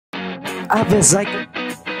VietJack.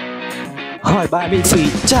 Hỏi bài miễn phí,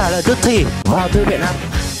 trả lời tức thì vào thư viện app.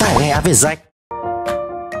 Tải ngay app VietJack.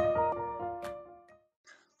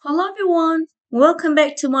 Hello everyone, welcome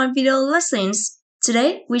back to my video lessons.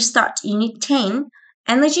 Today we start Unit 10,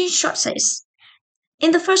 Energy Sources.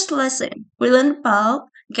 In the first lesson, we learned about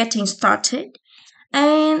getting started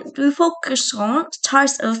and we focus on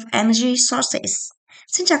types of energy sources.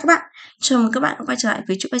 Xin chào các bạn, chào mừng các bạn quay trở lại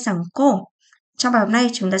với chuỗi bài giảng của cô. Trong bài hôm nay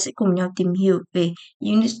chúng ta sẽ cùng nhau tìm hiểu về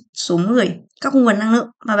Unit số 10, các nguồn năng lượng.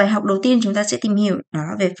 Và bài học đầu tiên chúng ta sẽ tìm hiểu đó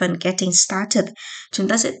là về phần Getting Started. Chúng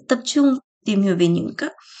ta sẽ tập trung tìm hiểu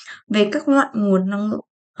về các loại nguồn năng lượng.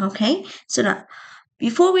 Okay, so now,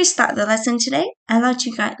 before we start the lesson today, I'd like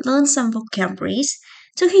you guys learn some vocabularies.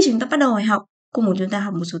 Trước khi chúng ta bắt đầu bài học, cùng chúng ta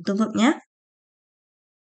học một số từ vựng nhé.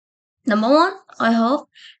 Number one, I hope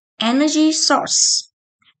energy source.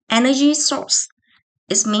 Energy source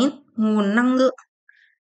is mean nguồn năng lượng.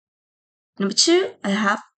 Number two, I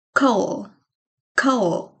have coal.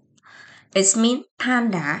 Coal is mean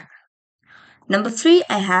than đá. Number three,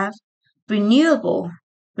 I have renewable.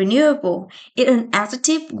 Renewable is an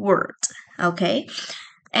adjective word, okay?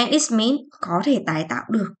 And it means có thể tái tạo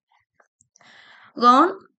được.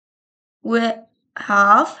 Gone, we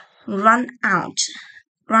have run out.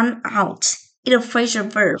 Run out is a phrasal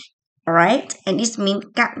verb, alright? And it means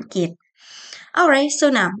cạn kiệt. Alright, so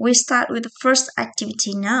now we start with the first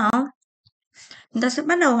activity now. Chúng ta sẽ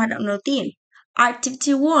bắt đầu hoạt động đầu tiên.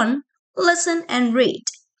 Activity 1, listen and read.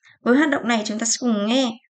 Với hoạt động này chúng ta sẽ cùng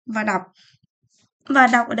nghe và đọc. Và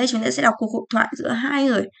đọc ở đây chúng ta sẽ đọc cuộc hội thoại giữa hai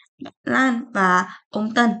người, bạn Lan và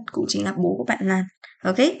ông Tân, cũng chính là bố của bạn Lan.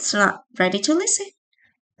 Okay, so now, ready to listen?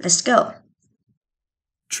 Let's go.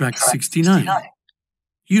 Track 69,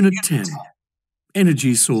 Unit 10,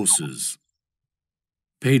 Energy Sources.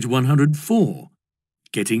 Page 104,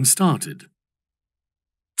 Getting Started.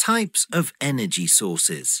 Types of energy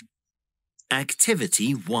sources.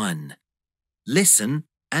 Activity 1. Listen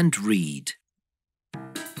and read.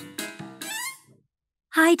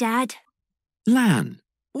 Hi, Dad. Lan,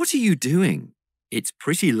 what are you doing? It's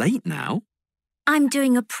pretty late now. I'm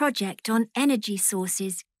doing a project on energy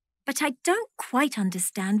sources, but I don't quite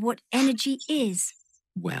understand what energy is.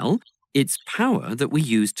 Well, it's power that we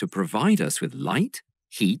use to provide us with light,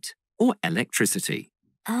 heat, or electricity.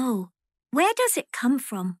 Oh, where does it come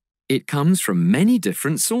from? It comes from many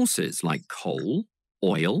different sources like coal,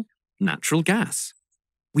 oil, natural gas.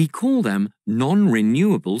 We call them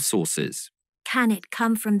non-renewable sources. Can it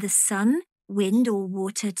come from the sun, wind, or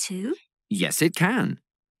water too? Yes, it can.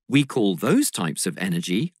 We call those types of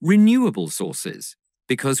energy renewable sources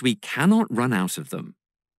because we cannot run out of them.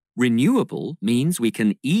 Renewable means we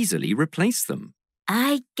can easily replace them.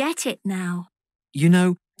 I get it now. You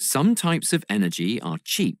know, some types of energy are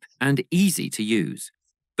cheap and easy to use,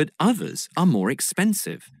 but others are more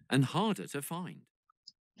expensive and harder to find.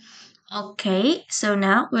 Okay, so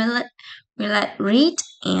now we'll read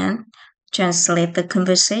and translate the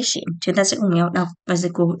conversation. Chúng ta sẽ cùng nhau đọc và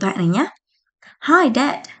dịch cuộc hội thoại này nhé. Hi,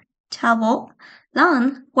 Dad. Chào bố. Lan,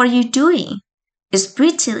 what are you doing? It's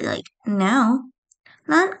pretty late now.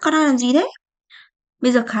 Lan, con đang làm gì đấy?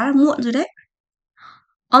 Bây giờ khá là muộn rồi đấy.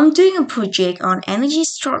 I'm doing a project on energy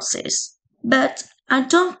sources, but I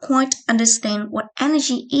don't quite understand what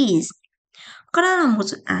energy is. Con đang làm một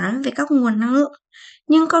dự án về các nguồn năng lượng,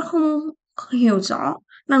 nhưng con không hiểu rõ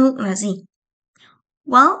năng lượng là gì.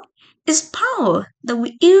 Well, it's power that we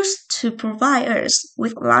use to provide us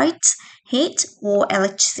with light, heat, or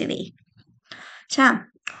electricity. Chà,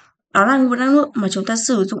 đó là nguồn năng lượng mà chúng ta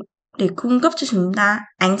sử dụng để cung cấp cho chúng ta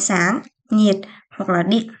ánh sáng, nhiệt hoặc là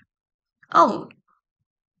điện. Oh,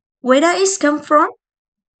 where does it come from?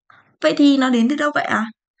 Vậy thì nó đến từ đâu vậy à?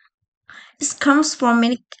 It comes from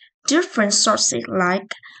many different sources like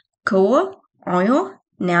coal, oil,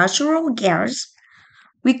 natural gas.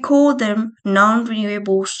 We call them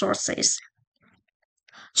non-renewable sources.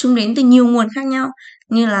 Chúng đến từ nhiều nguồn khác nhau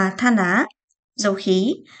như là than đá, dầu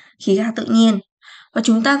khí, khí ga tự nhiên. Và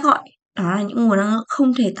chúng ta gọi đó là những nguồn năng lượng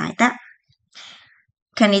không thể tái tạo.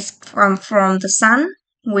 Can it come from the sun,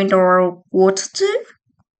 wind or water too?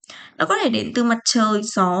 Nó có thể đến từ mặt trời,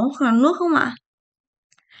 gió hoặc là nước không ạ?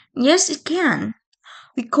 Yes, it can.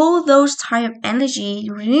 We call those type of energy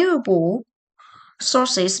renewable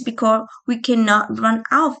sources because we cannot run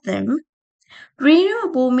out of them.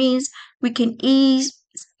 Renewable means we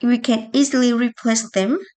can easily replace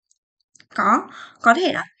them. Có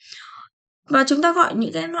thể đó. Và chúng ta gọi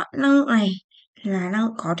những cái loại năng lượng này là năng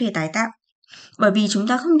lượng có thể tái tạo. Bởi vì chúng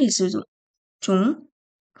ta không thể sử dụng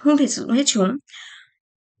hết chúng.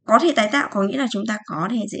 Có thể tái tạo có nghĩa là chúng ta có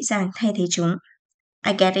thể dễ dàng thay thế chúng.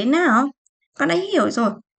 I get it now. Con đã hiểu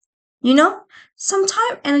rồi. You know, some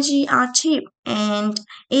type of energy are cheap and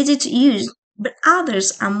easy to use, but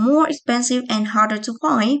others are more expensive and harder to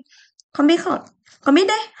find. Con biết không? Con biết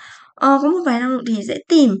đấy. Có một vài năng lượng thì dễ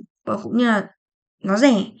tìm và cũng như là nó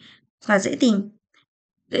rẻ và dễ tìm,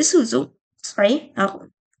 dễ sử dụng.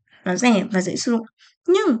 Nó rẻ và dễ sử dụng.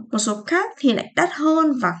 Nhưng một số khác thì lại đắt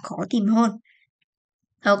hơn và khó tìm hơn.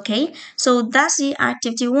 Okay, so that's the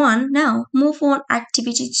activity 1. Now, move on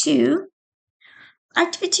activity 2.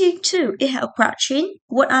 Activity 2 is a question.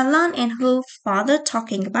 What are Lan and her father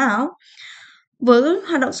talking about? Với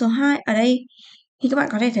hoạt động số 2 ở đây thì các bạn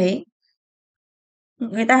có thể thấy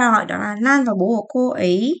người ta hỏi đó là Lan và bố của cô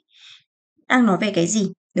ấy đang nói về cái gì,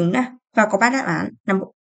 đúng nào? Và có 3 đáp án.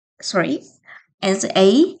 Answer A,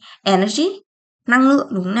 energy, năng lượng,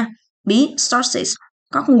 đúng nào? B, sources,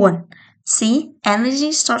 các nguồn. C,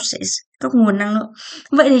 energy sources, các nguồn năng lượng.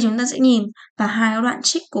 Vậy thì chúng ta sẽ nhìn vào hai đoạn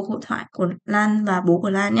trích của hội thoại của Lan và bố của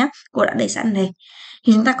Lan nhé. Cô đã để sẵn đây.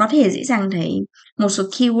 Thì chúng ta có thể dễ dàng thấy một số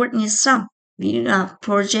keyword như some, ví dụ là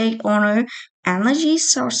project owner, energy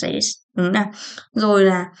sources, đúng nào? Rồi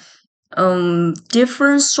là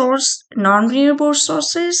different source, non-renewable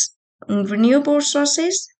sources, renewable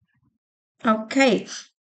sources. Ok.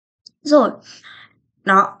 Rồi.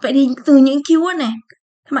 Đó, vậy thì từ những keyword này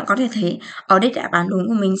các bạn có thể thấy ở đây đáp án đúng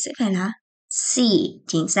của mình sẽ phải là C,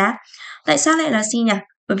 chính xác. Tại sao lại là C nhỉ?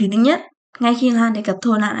 Bởi vì thứ nhất, ngay khi Lan đề cập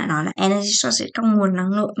thôi Lan đã nói là energy source, các nguồn năng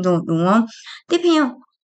lượng rồi, đúng không? Tiếp theo,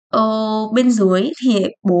 bên dưới thì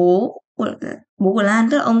bố của Lan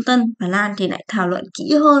tức là ông Tân và Lan thì lại thảo luận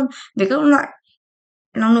kỹ hơn về các loại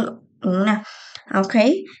năng lượng, đúng không nào?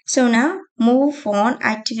 Okay, so now move on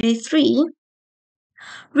activity 3.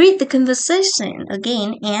 Read the conversation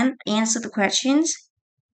again and answer the questions.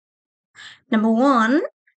 Number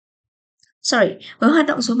 1. Với hoạt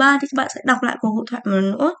động số 3 thì các bạn sẽ đọc lại cuộc hội thoại một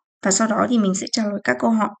lần nữa và sau đó thì mình sẽ trả lời các câu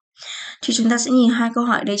hỏi. Thì chúng ta sẽ nhìn hai câu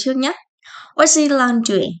hỏi đây trước nhé. What's is Lan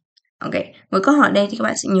doing? Ok, với câu hỏi đây thì các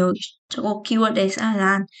bạn sẽ nhớ cho cô keyword đây sẽ là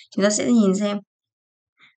Lan. Chúng ta sẽ nhìn xem.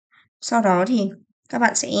 Sau đó thì các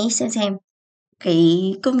bạn sẽ xem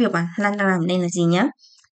cái công việc mà Lan đang làm đây là gì nhé.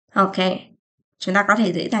 Ok, chúng ta có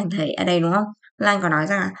thể dễ dàng thấy ở đây đúng không? Lan có nói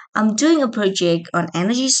rằng là I'm doing a project on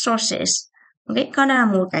energy sources. Ok, con đang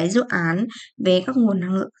làm một cái dự án về các nguồn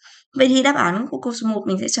năng lượng. Vậy thì đáp án của câu số 1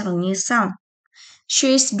 mình sẽ trả lời như sau. She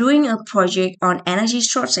is doing a project on energy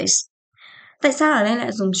sources. Tại sao ở đây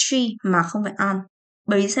lại dùng she mà không phải on?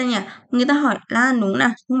 Bởi vì sao nhỉ? Người ta hỏi Lan đúng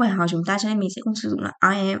nào? Không phải hỏi chúng ta cho nên mình sẽ không sử dụng là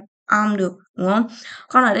I am on được, đúng không?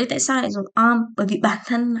 Còn ở đây tại sao lại dùng on? Bởi vì bản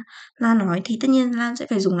thân Lan nói thì tất nhiên Lan sẽ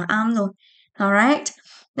phải dùng là on rồi. Alright.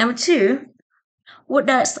 Number 2. What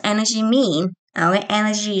does energy mean?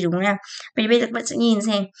 Energy đúng không nào? Vậy bây giờ các bạn sẽ nhìn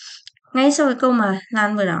xem. Ngay sau cái câu mà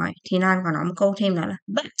Lan vừa nói thì Lan có nói một câu thêm đó là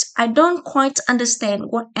But I don't quite understand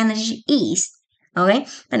what energy is. Ok,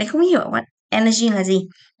 bạn ấy không hiểu what energy là gì,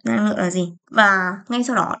 năng lượng là gì. Và ngay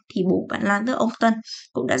sau đó thì bố bạn Lan tức ông Tân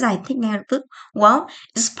cũng đã giải thích ngay lập tức. Well,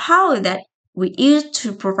 it's power that we use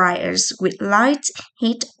to provide us with light,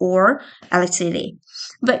 heat or electricity.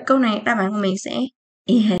 Vậy câu này đáp án của mình sẽ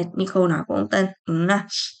y hệt như câu nói của ông Tân, đúng không?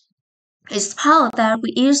 It's power that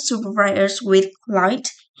we use to provide us with light,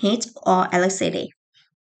 heat or electricity.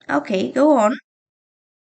 Okay, go on.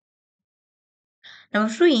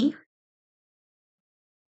 Number 3.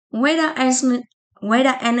 Where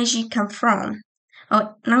does energy come from?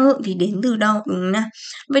 Năng lượng thì đến từ đâu, đúng không nào?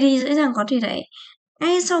 Vậy thì dễ dàng có thể thấy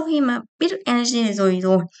ngay sau khi mà biết được energy này rồi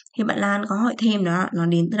thì bạn Lan có hỏi thêm đó nó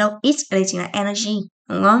đến từ đâu. It đây chính là energy,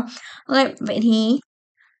 đúng không? Ok, vậy thì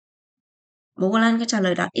bố của Lan có trả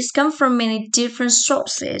lời đó It comes from many different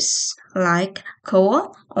sources like coal,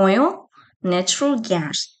 oil, natural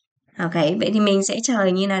gas. Ok, vậy thì mình sẽ trả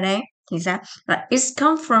lời như nào đây? Thì ra là It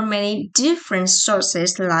comes from many different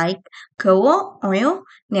sources like coal, oil,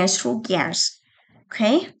 natural gas.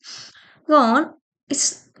 Okay, go on.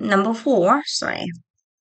 It's number 4.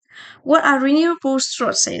 What are renewable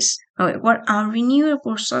sources? What are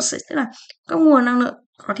renewable sources? Tức là các nguồn năng lượng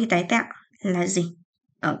có thể tái tạo là gì?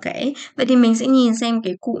 Ok, vậy thì mình sẽ nhìn xem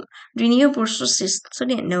cái cụm renewable sources xuất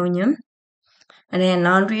hiện đâu nhé. Ở đây là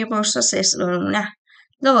non-renewable sources đúng không nào?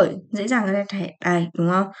 Rồi, dễ dàng có thể thấy đây đúng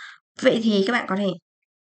không? Vậy thì các bạn có thể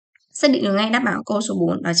xác định được ngay đáp án của câu số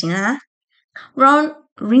 4 đó chính là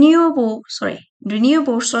renewable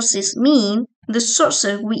sources mean the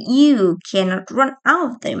sources we use cannot run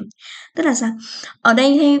out of them. Tức là sao? Ở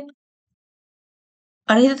đây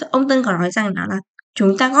ông Tân có nói rằng đó là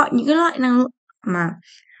chúng ta gọi những cái loại năng lượng mà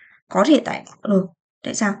có thể tái tạo được.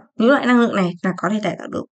 Tại sao? Những loại năng lượng này là có thể tái tạo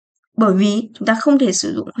được. Bởi vì chúng ta không thể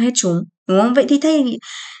sử dụng hết chúng, đúng không? Vậy thì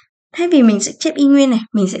thay vì mình sẽ chép y nguyên này,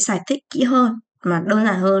 mình sẽ giải thích kỹ hơn. mà đơn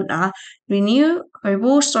giản hơn, đó là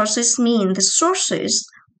renewable sources mean the sources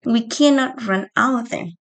we cannot run out of them.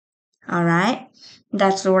 Alright,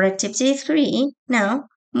 that's our activity 3. Now,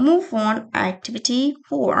 move on activity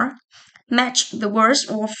 4. Match the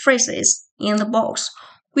words or phrases in the box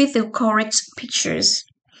with the correct pictures.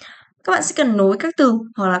 Các bạn sẽ cần nối các từ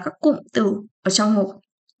hoặc là các cụm từ ở trong hộp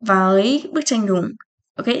với bức tranh đúng.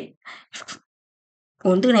 Ok,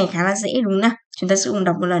 4 từ này khá là dễ đúng không nào? Chúng ta sẽ cùng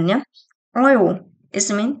đọc một lần nhé. Oil, it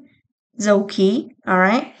means dầu khí.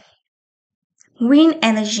 Alright. Wind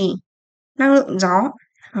energy, năng lượng gió.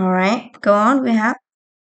 Alright, go on, we have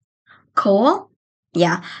coal,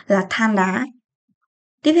 là than đá.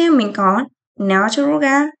 Tiếp theo mình có natural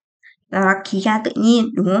gas, là khí ga tự nhiên,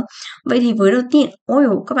 đúng không? Vậy thì với đầu tiên, oil,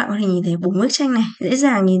 các bạn có thể nhìn thấy 4 bức tranh này, dễ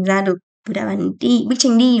dàng nhìn ra được với đáp án D, bức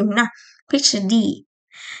tranh D đúng không nào? Picture D,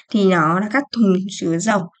 thì nó là các thùng chứa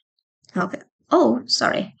dầu. Okay.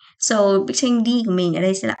 Sorry. So, bức tranh D của mình ở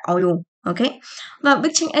đây sẽ là oil, ok? Và bức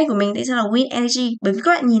tranh A của mình sẽ là wind energy, bởi vì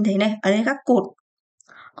các bạn nhìn thấy này, ở đây các cột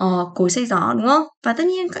cối xay gió đúng không? Và tất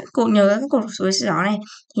nhiên các cột nhờ các cột cối xay gió này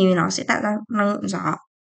thì nó sẽ tạo ra năng lượng gió.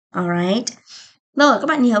 Alright. Rồi các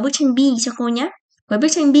bạn nhìn ở bức tranh B cho cô nhé. Với bức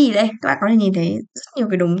tranh B đây, các bạn có thể nhìn thấy rất nhiều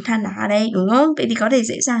cái đống than đá ở đây đúng không? Vậy thì có thể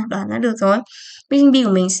dễ dàng đoán ra được rồi. Bức tranh B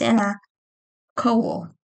của mình sẽ là coal.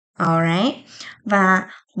 Alright. Và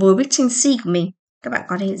với bức tranh C của mình, các bạn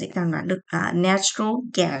có thể dễ dàng đoán được là natural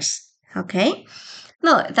gas. Okay.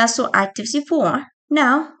 Rồi, that's all activity 4.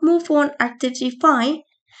 Now, move on activity 5.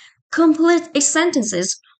 Complete its sentences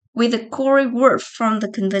with the correct word from the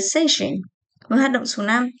conversation. Với hoạt động số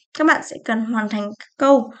 5, các bạn sẽ cần hoàn thành các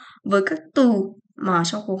câu với các từ mà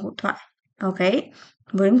trong cuộc hội thoại. Ok,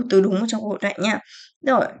 với một từ đúng ở trong cuộc hội thoại nha.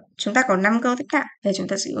 Rồi, chúng ta có 5 câu tất cả. Để chúng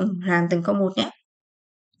ta sẽ làm từng câu một nhé.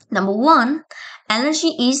 Number 1, energy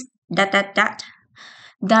is ...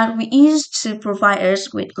 that we use to provide us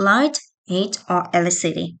with light, heat or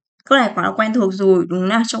electricity. Câu này quá là quen thuộc rồi, đúng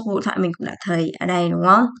không? Trong cuộc hội thoại mình cũng đã thấy ở đây đúng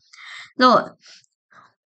không? Rồi,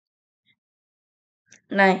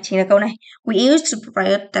 này chính là câu này. We use to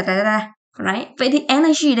provide ... Right? Vậy thì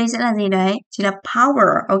energy đây sẽ là gì đấy? Chỉ là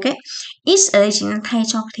power, ok? Is ở đây chính là thay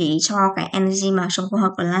cho cái energy mà trong câu hỏi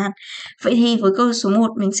của Lan. Vậy thì với câu số 1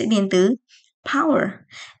 mình sẽ điền từ power.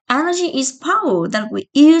 Energy is power that we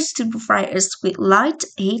use to provide us with light,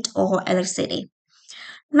 heat or electricity.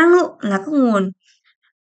 Năng lượng là các nguồn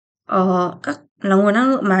là nguồn năng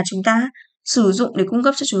lượng mà chúng ta sử dụng để cung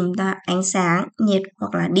cấp cho chúng ta ánh sáng, nhiệt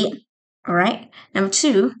hoặc là điện. Alright. Number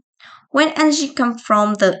 2, when energy comes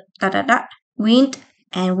from the ... wind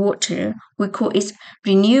and water, we call it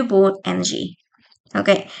renewable energy. Ok,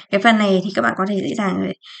 cái phần này thì các bạn có thể dễ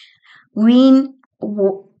dàng wind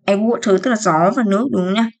and water tức là gió và nước đúng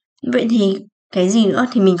không nhá? Vậy thì cái gì nữa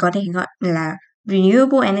thì mình có thể gọi là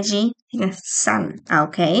renewable energy, thì là sun.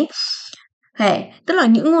 Ok. Okay, tức là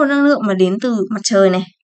những nguồn năng lượng mà đến từ mặt trời này,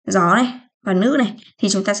 gió này và nước này thì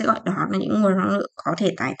chúng ta sẽ gọi đó là những nguồn năng lượng có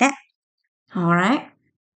thể tái tạo. Alright.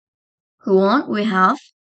 Go on, we have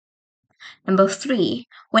number 3.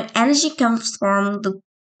 When energy comes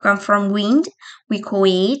from wind, we call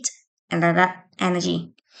it energy.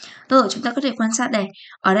 Rồi, chúng ta có thể quan sát đây.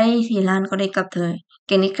 Ở đây thì Lan có đề cập tới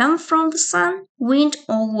can it come from the sun, wind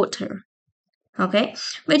or water? Ok.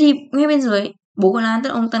 Vậy thì ngay bên dưới bố của Lan tức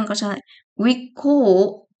ông Tân có trả lời we call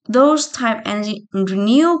those type energy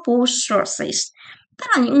renewable sources. Tức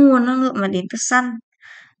là những nguồn năng lượng mà đến từ sun,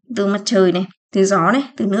 từ mặt trời này, từ gió này,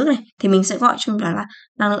 từ nước này thì mình sẽ gọi chung là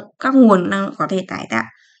năng lượng, các nguồn năng lượng có thể tái tạo.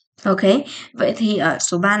 Ok. Vậy thì ở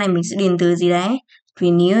số 3 này mình sẽ điền từ gì đấy?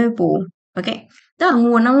 Renewable. Ok. Tức là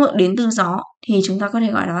nguồn năng lượng đến từ gió thì chúng ta có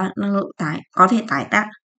thể gọi đó là năng lượng có thể tái tạo.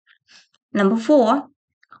 Number 4,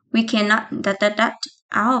 we cannot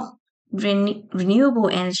out renewable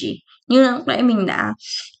energy. Như lúc nãy mình đã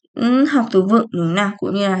học từ vựng đúng nào,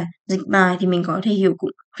 cũng như là dịch bài thì mình có thể hiểu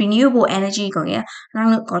cũng renewable energy có nghĩa là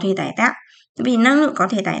năng lượng có thể tái tạo. Vì năng lượng có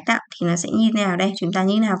thể tái tạo thì nó sẽ như thế nào đây? Chúng ta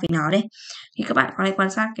như thế nào về nó đây? Thì các bạn có thể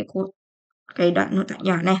quan sát cái đoạn nội thoại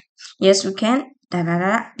nhỏ này. Yes, we can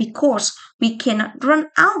because we cannot run out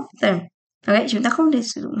of them. Ok, chúng ta không thể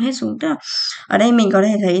sử dụng hết chúng. Tức là ở đây mình có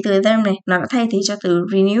thể thấy từ them này nó đã thay thế cho từ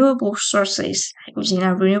renewable sources, cũng chính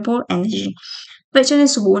là renewable energy. Vậy cho nên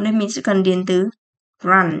số 4 đây mình sẽ cần điền từ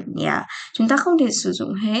run. Chúng ta không thể sử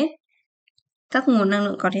dụng hết các nguồn năng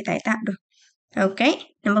lượng có thể tái tạo được. Ok,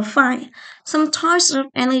 number 5. Some types of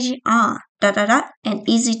energy are and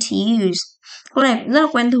easy to use. Câu này cũng rất là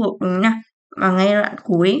quen thuộc đúng không nào? Và ngay đoạn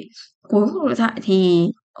cuối của hội thoại thì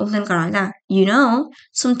ông Tân có nói rằng you know,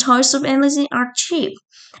 some types of energy are cheap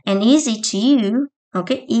and easy to use. Ok,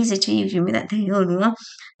 easy to use chúng ta thấy rồi đúng không?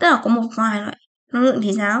 Tức là có một vài loại năng lượng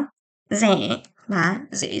thì sao? Rẻ và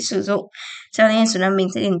dễ sử dụng. Cho nên số 5 mình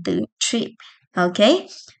sẽ đến từ trip. Okay,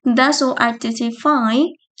 that's all activity 5.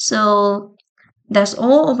 So that's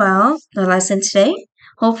all about the lesson today.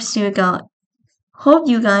 Hope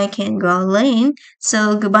you guys can go learn.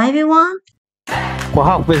 So goodbye everyone. Khóa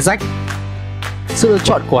học VietJack, sự lựa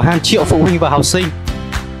chọn của hàng triệu phụ huynh và học sinh.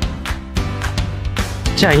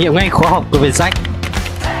 Trải nghiệm ngay khóa học của VietJack.